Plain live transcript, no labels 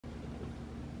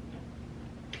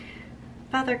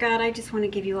Father God, I just want to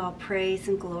give you all praise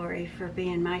and glory for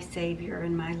being my Savior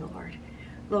and my Lord.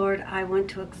 Lord, I want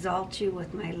to exalt you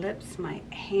with my lips, my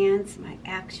hands, my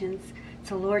actions.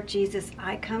 So Lord Jesus,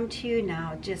 I come to you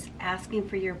now just asking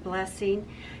for your blessing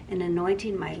and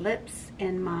anointing my lips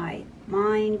and my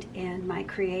mind and my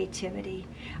creativity.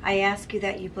 I ask you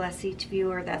that you bless each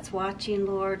viewer that's watching,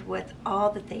 Lord, with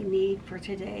all that they need for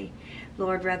today.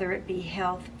 Lord, whether it be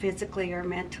health, physically or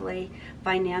mentally,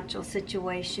 financial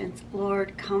situations,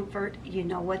 Lord, comfort, you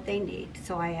know what they need.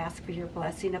 So I ask for your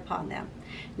blessing upon them.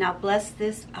 Now bless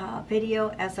this video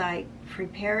as I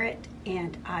prepare it,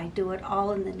 and I do it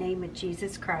all in the name of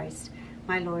Jesus Christ,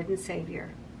 my Lord and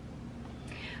Savior.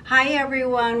 Hi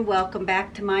everyone, welcome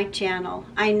back to my channel.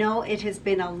 I know it has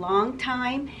been a long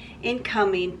time in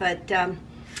coming, but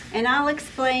and I'll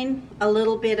explain a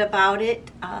little bit about it,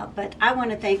 but I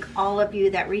want to thank all of you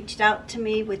that reached out to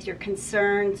me with your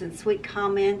concerns and sweet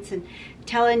comments and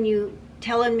telling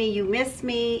me you miss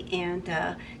me,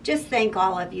 and just thank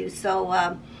all of you.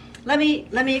 So let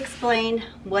me explain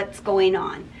what's going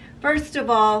on. First of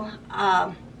all,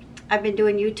 I've been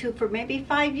doing YouTube for maybe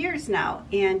 5 years now,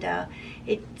 and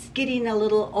it's getting a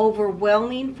little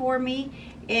overwhelming for me.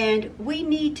 And we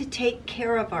need to take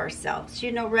care of ourselves,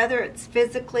 you know, whether it's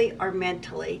physically or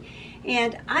mentally.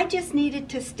 And I just needed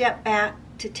to step back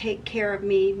to take care of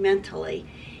me mentally.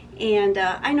 And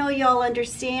I know y'all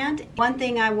understand. One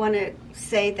thing I want to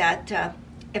say that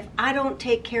if I don't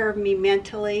take care of me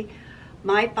mentally,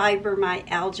 my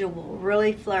fibromyalgia will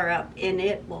really flare up, and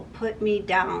it will put me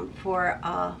down for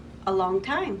a long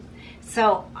time.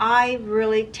 So I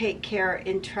really take care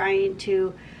in trying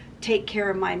to take care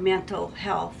of my mental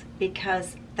health,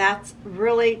 because that's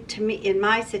really, to me, in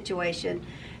my situation,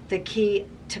 the key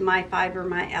to my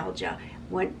fibromyalgia.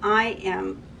 When I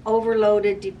am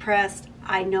overloaded, depressed,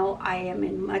 I know I am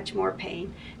in much more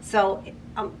pain. So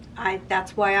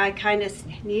that's why I kind of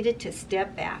needed to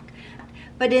step back.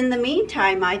 But in the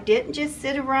meantime, I didn't just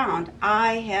sit around.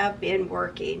 I have been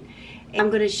working. I'm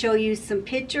going to show you some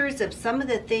pictures of some of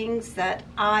the things that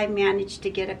I managed to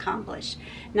get accomplished.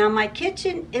 Now my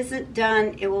kitchen isn't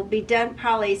done. It will be done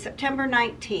probably September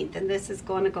 19th, and this is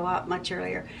going to go out much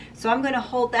earlier. So I'm going to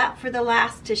hold that for the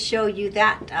last to show you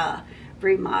that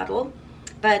remodel.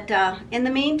 But in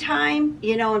the meantime,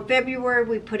 you know, in February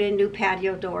we put in new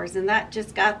patio doors, and that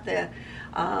just got the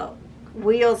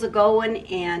wheels are going,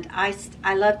 and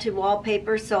I love to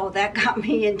wallpaper, so that got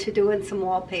me into doing some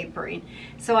wallpapering.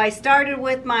 So I started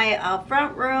with my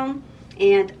front room,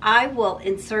 and I will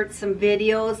insert some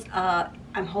videos.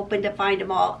 I'm hoping to find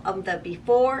them all of the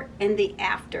before and the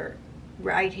after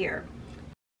right here.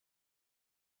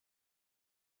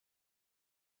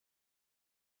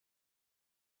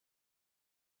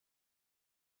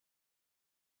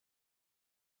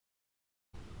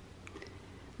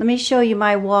 Let me show you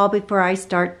my wall before I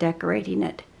start decorating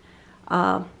it.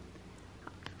 The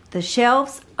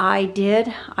shelves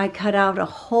I cut out a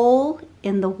hole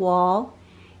in the wall,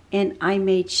 and I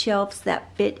made shelves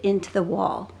that fit into the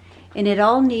wall. And it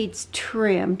all needs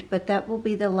trimmed, but that will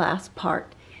be the last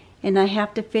part. And I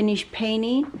have to finish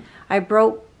painting. I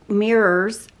broke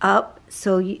mirrors up,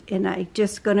 and I'm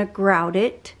just gonna grout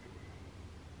it.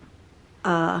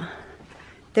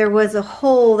 There was a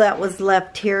hole that was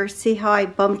left here. See how I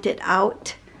bumped it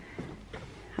out?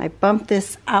 I bumped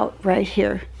this out right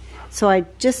here. So I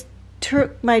just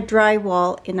took my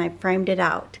drywall and I framed it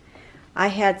out. I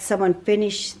had someone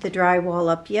finish the drywall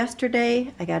up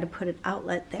yesterday. I got to put an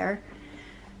outlet there.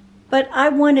 But I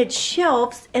wanted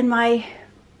shelves, and my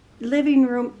living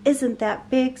room isn't that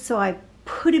big, so I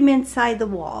put them inside the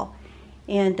wall.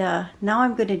 And now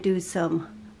I'm going to do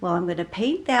I'm going to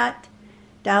paint that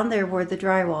down there where the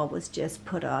drywall was just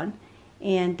put on,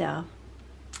 and I'm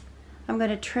going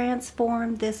to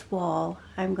transform this wall.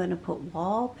 I'm going to put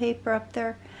wallpaper up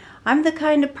there. I'm the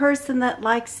kind of person that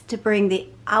likes to bring the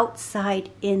outside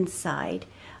inside.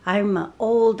 I'm an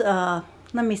old, let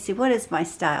me see, what is my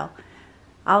style?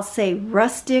 I'll say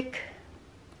rustic,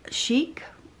 chic,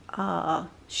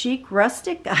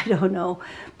 rustic, I don't know,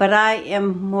 but I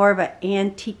am more of an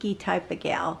antique-y type of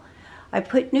gal. I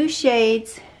put new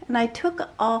shades, and I took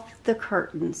off the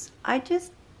curtains. I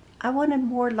wanted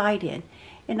more light in.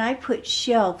 And I put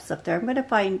shelves up there. I'm going to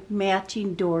find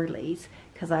matching doilies,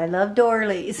 because I love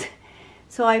doilies.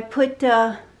 So I put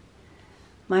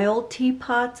my old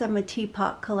teapots. I'm a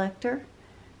teapot collector.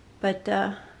 But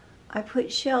I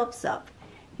put shelves up.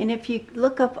 And if you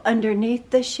look up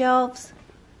underneath the shelves,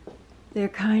 they're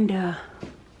kind of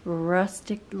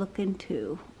rustic looking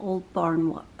too. Old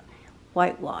barn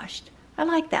whitewashed. I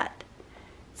like that.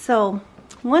 So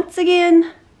once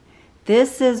again,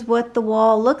 this is what the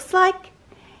wall looks like.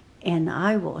 and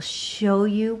I will show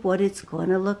you what it's going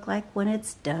to look like when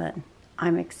it's done.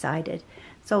 I'm excited.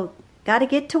 So, got to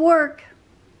get to work.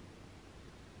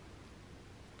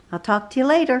 I'll talk to you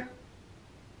later.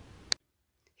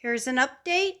 Here's an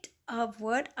update of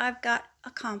what I've got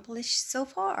accomplished so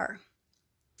far.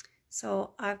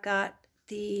 So I've got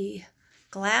the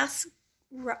glass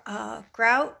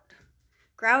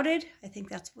grouted, I think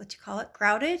that's what you call it,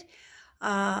 grouted.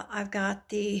 I've got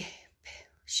the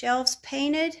shelves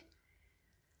painted.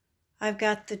 I've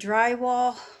got the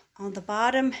drywall on the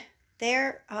bottom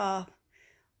there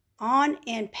on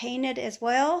and painted as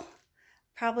well.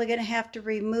 Probably going to have to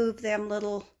remove them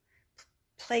little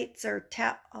plates or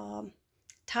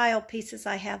tile pieces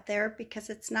I have there because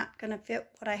it's not going to fit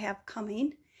what I have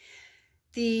coming.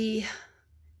 The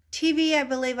TV, I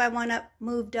believe I want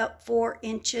moved up 4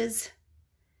 inches,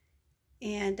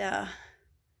 and I'm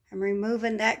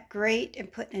removing that grate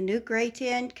and putting a new grate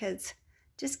in because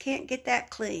just can't get that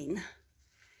clean.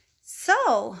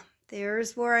 So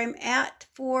there's where I'm at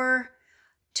for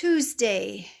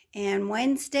Tuesday. And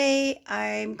Wednesday,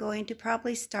 I'm going to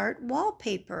probably start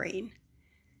wallpapering.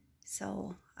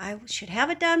 So I should have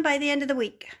it done by the end of the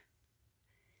week.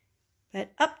 But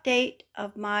update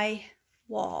of my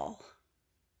wall.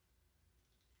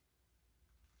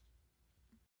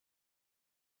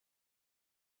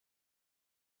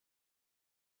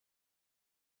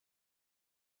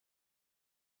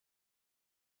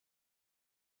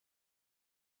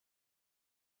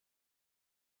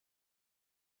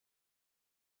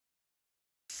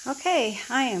 Okay,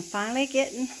 I am finally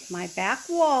getting my back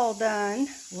wall done.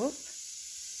 Whoop.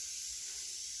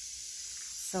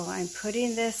 So I'm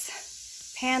putting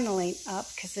this paneling up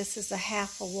because this is a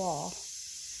half a wall.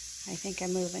 I think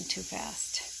I'm moving too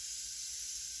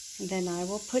fast. And then I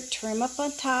will put trim up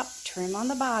on top, trim on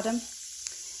the bottom.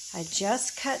 I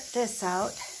just cut this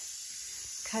out.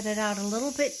 Cut it out a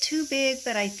little bit too big,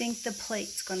 but I think the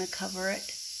plate's going to cover it.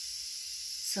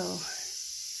 So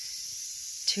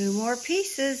 2 more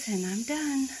pieces and I'm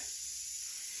done.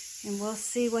 And we'll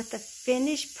see what the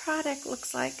finished product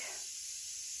looks like.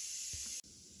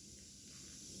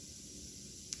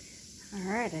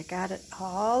 Alright, I got it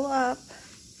all up.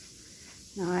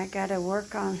 Now I got to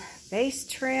work on base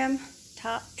trim,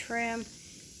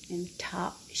 and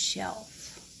top shelf.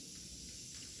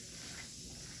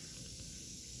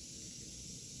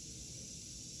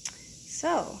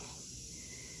 So,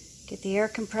 get the air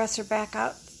compressor back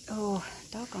out. Oh,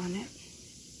 doggone it.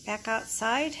 Back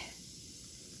outside,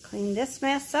 clean this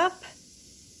mess up,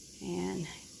 and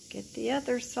get the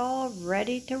other saw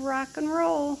ready to rock and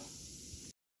roll.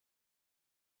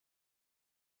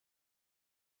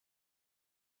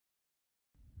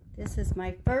 This is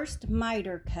my first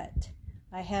miter cut.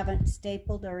 I haven't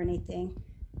stapled or anything.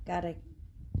 Got to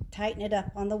tighten it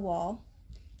up on the wall.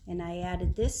 And I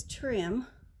added this trim,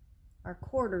 or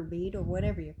quarter bead, or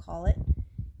whatever you call it.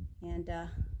 And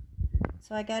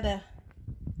so I got to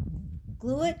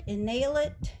glue it and nail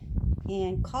it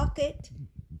and caulk it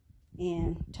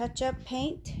and touch up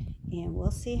paint, and we'll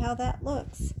see how that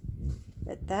looks.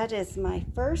 But that is my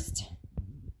first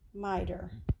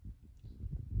miter.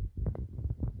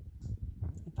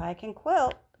 If I can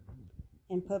quilt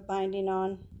and put binding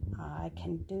on, I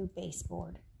can do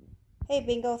baseboard. Hey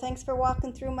Bingo, thanks for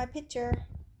walking through my picture.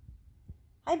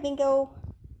 Hi Bingo.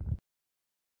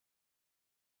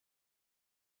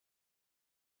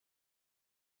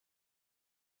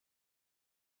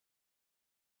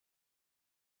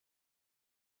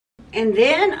 And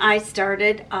then I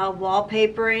started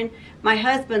wallpapering my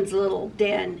husband's little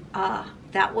den.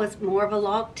 That was more of a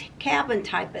log cabin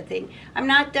type of thing. I'm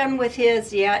not done with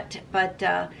his yet, but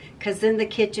because then the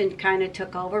kitchen kind of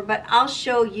took over. But I'll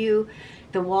show you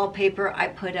the wallpaper I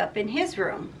put up in his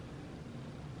room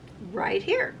right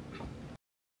here.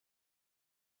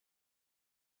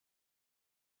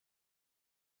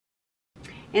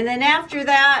 And then after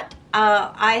that,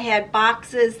 I had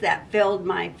boxes that filled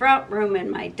my front room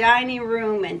and my dining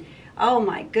room, and oh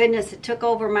my goodness, it took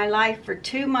over my life. For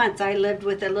 2 months I lived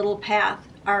with a little path,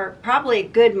 or probably a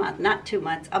good month, not 2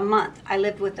 months, a month. I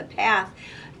lived with a path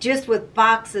just with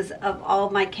boxes of all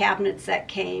my cabinets that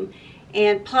came.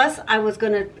 And plus I was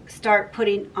going to start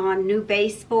putting on new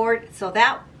baseboard, so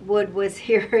that wood was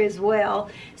here as well.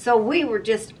 So we were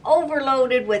just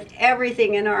overloaded with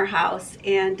everything in our house,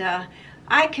 and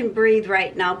I can breathe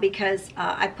right now because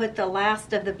I put the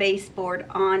last of the baseboard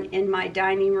on in my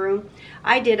dining room.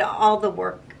 I did all the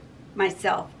work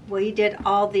myself. We did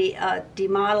all the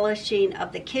demolishing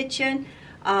of the kitchen.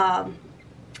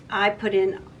 I put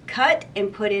in cut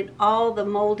and put in all the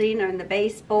molding on the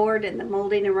baseboard and the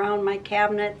molding around my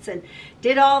cabinets, and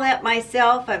did all that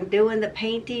myself. I'm doing the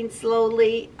painting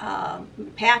slowly,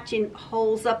 patching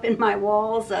holes up in my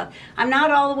walls. I'm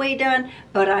not all the way done,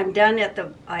 but I'm done at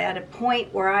a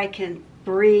point where I can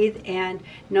breathe and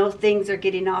know things are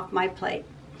getting off my plate.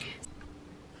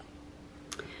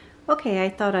 Okay, I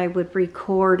thought I would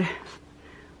record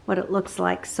what it looks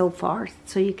like so far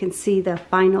so you can see the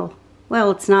final. Well,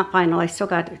 it's not final. I still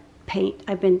got to paint.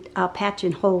 I've been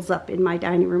patching holes up in my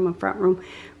dining room and front room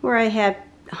where I had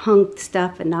hung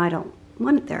stuff and I don't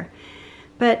want it there.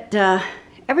 But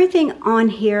everything on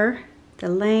here, the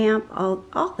lamp,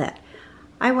 all that,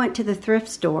 I went to the thrift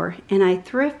store and I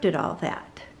thrifted all that.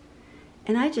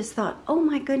 And I just thought, oh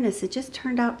my goodness, it just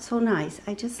turned out so nice.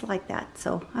 I just like that.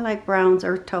 So I like browns,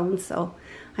 earth tones, so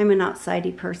I'm an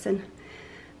outsidey person.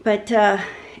 But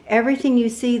everything you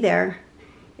see there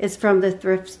is from the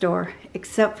thrift store,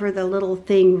 except for the little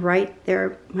thing right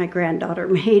there my granddaughter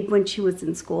made when she was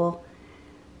in school.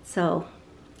 So,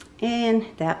 and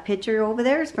that picture over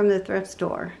there is from the thrift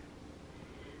store.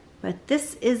 But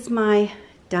this is my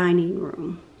dining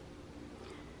room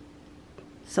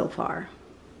so far.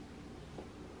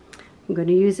 I'm going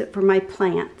to use it for my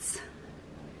plants.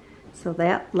 So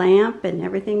that lamp and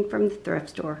everything from the thrift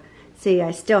store. See,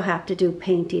 I still have to do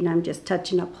painting. I'm just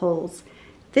touching up holes.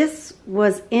 This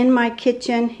was in my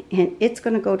kitchen and it's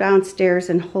going to go downstairs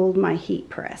and hold my heat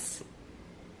press.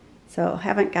 So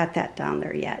haven't got that down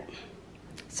there yet.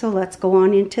 So let's go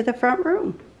on into the front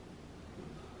room.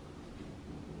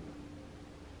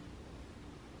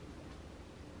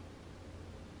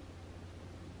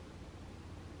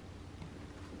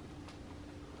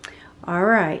 All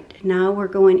right, now we're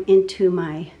going into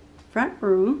my front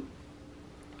room,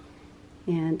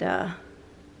 and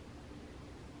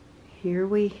here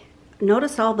we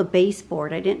notice all the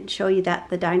baseboard. I didn't show you that in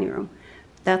the dining room.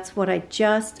 That's what I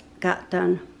just got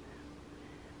done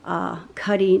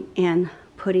cutting and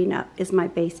putting up is my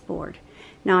baseboard.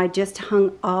 Now I just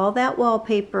hung all that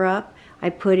wallpaper up.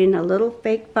 I put in a little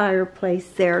fake fireplace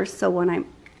there, so when I'm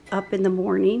up in the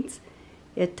mornings,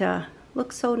 it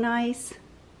looks so nice.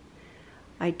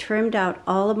 I trimmed out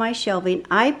all of my shelving.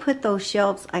 I put those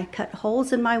shelves, I cut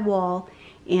holes in my wall,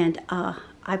 and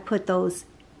I put those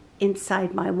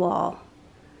inside my wall.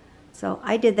 So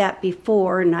I did that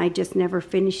before, and I just never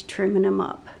finished trimming them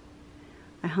up.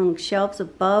 I hung shelves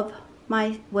above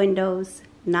my windows.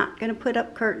 Not going to put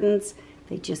up curtains.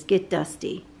 They just get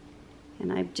dusty.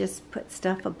 And I've just put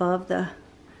stuff above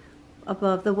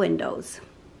the windows.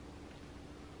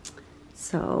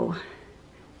 So,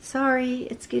 sorry,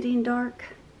 it's getting dark.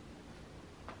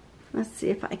 Let's see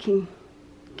if I can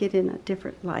get in a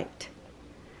different light.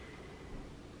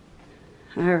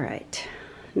 All right,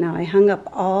 now I hung up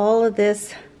all of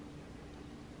this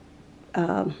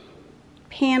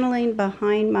paneling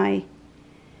behind my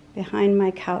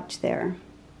couch there.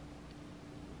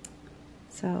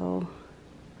 So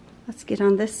let's get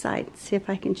on this side, see if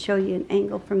I can show you an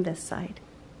angle from this side.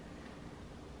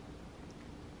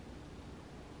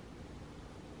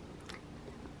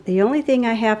 The only thing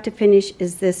I have to finish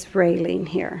is this railing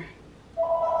here.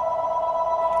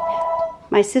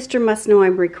 My sister must know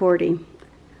I'm recording.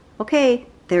 Okay,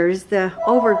 there's the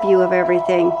overview of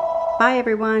everything. Bye,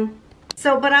 everyone.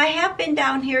 But I have been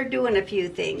down here doing a few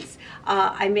things.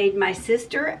 I made my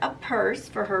sister a purse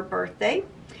for her birthday.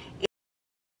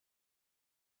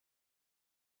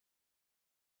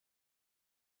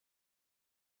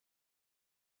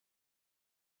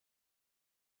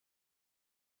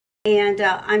 And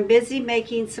I'm busy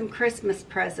making some Christmas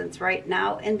presents right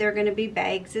now, and they're going to be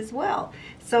bags as well.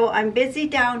 So I'm busy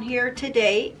down here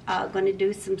today, going to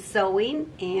do some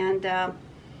sewing, and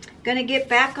going to get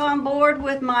back on board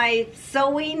with my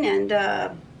sewing. And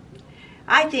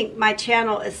I think my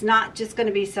channel is not just going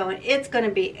to be sewing, it's going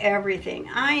to be everything.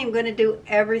 I am going to do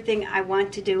everything I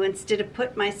want to do instead of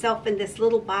put myself in this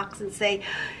little box and say,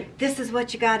 this is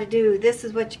what you got to do, this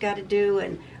is what you got to do.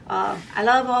 And I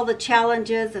love all the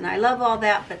challenges and I love all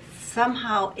that, but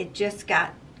somehow it just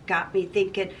got me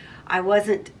thinking I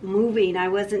wasn't moving. I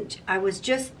was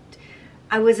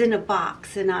in a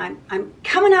box, and I'm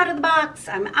coming out of the box.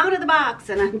 I'm out of the box,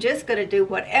 and I'm just going to do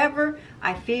whatever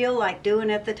I feel like doing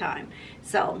at the time.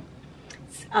 So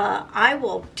I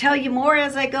will tell you more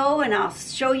as I go, and I'll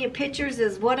show you pictures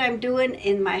as what I'm doing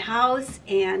in my house,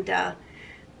 and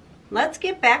let's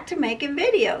get back to making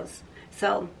videos.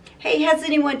 So, hey, has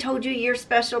anyone told you you're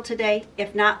special today?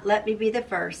 If not, let me be the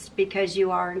first, because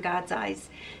you are in God's eyes.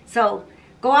 So,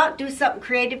 go out, do something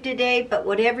creative today, but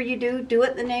whatever you do, do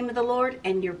it in the name of the Lord,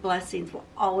 and your blessings will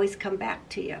always come back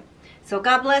to you. So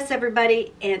God bless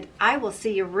everybody, and I will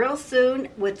see you real soon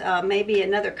with maybe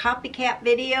another copycat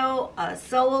video,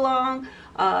 sew along.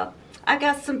 I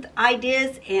got some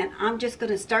ideas, and I'm just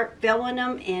going to start filming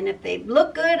them, and if they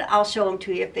look good, I'll show them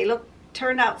to you. If they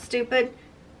turn out stupid,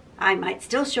 I might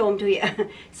still show them to you.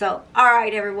 So, all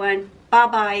right, everyone.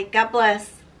 Bye-bye. God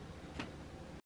bless.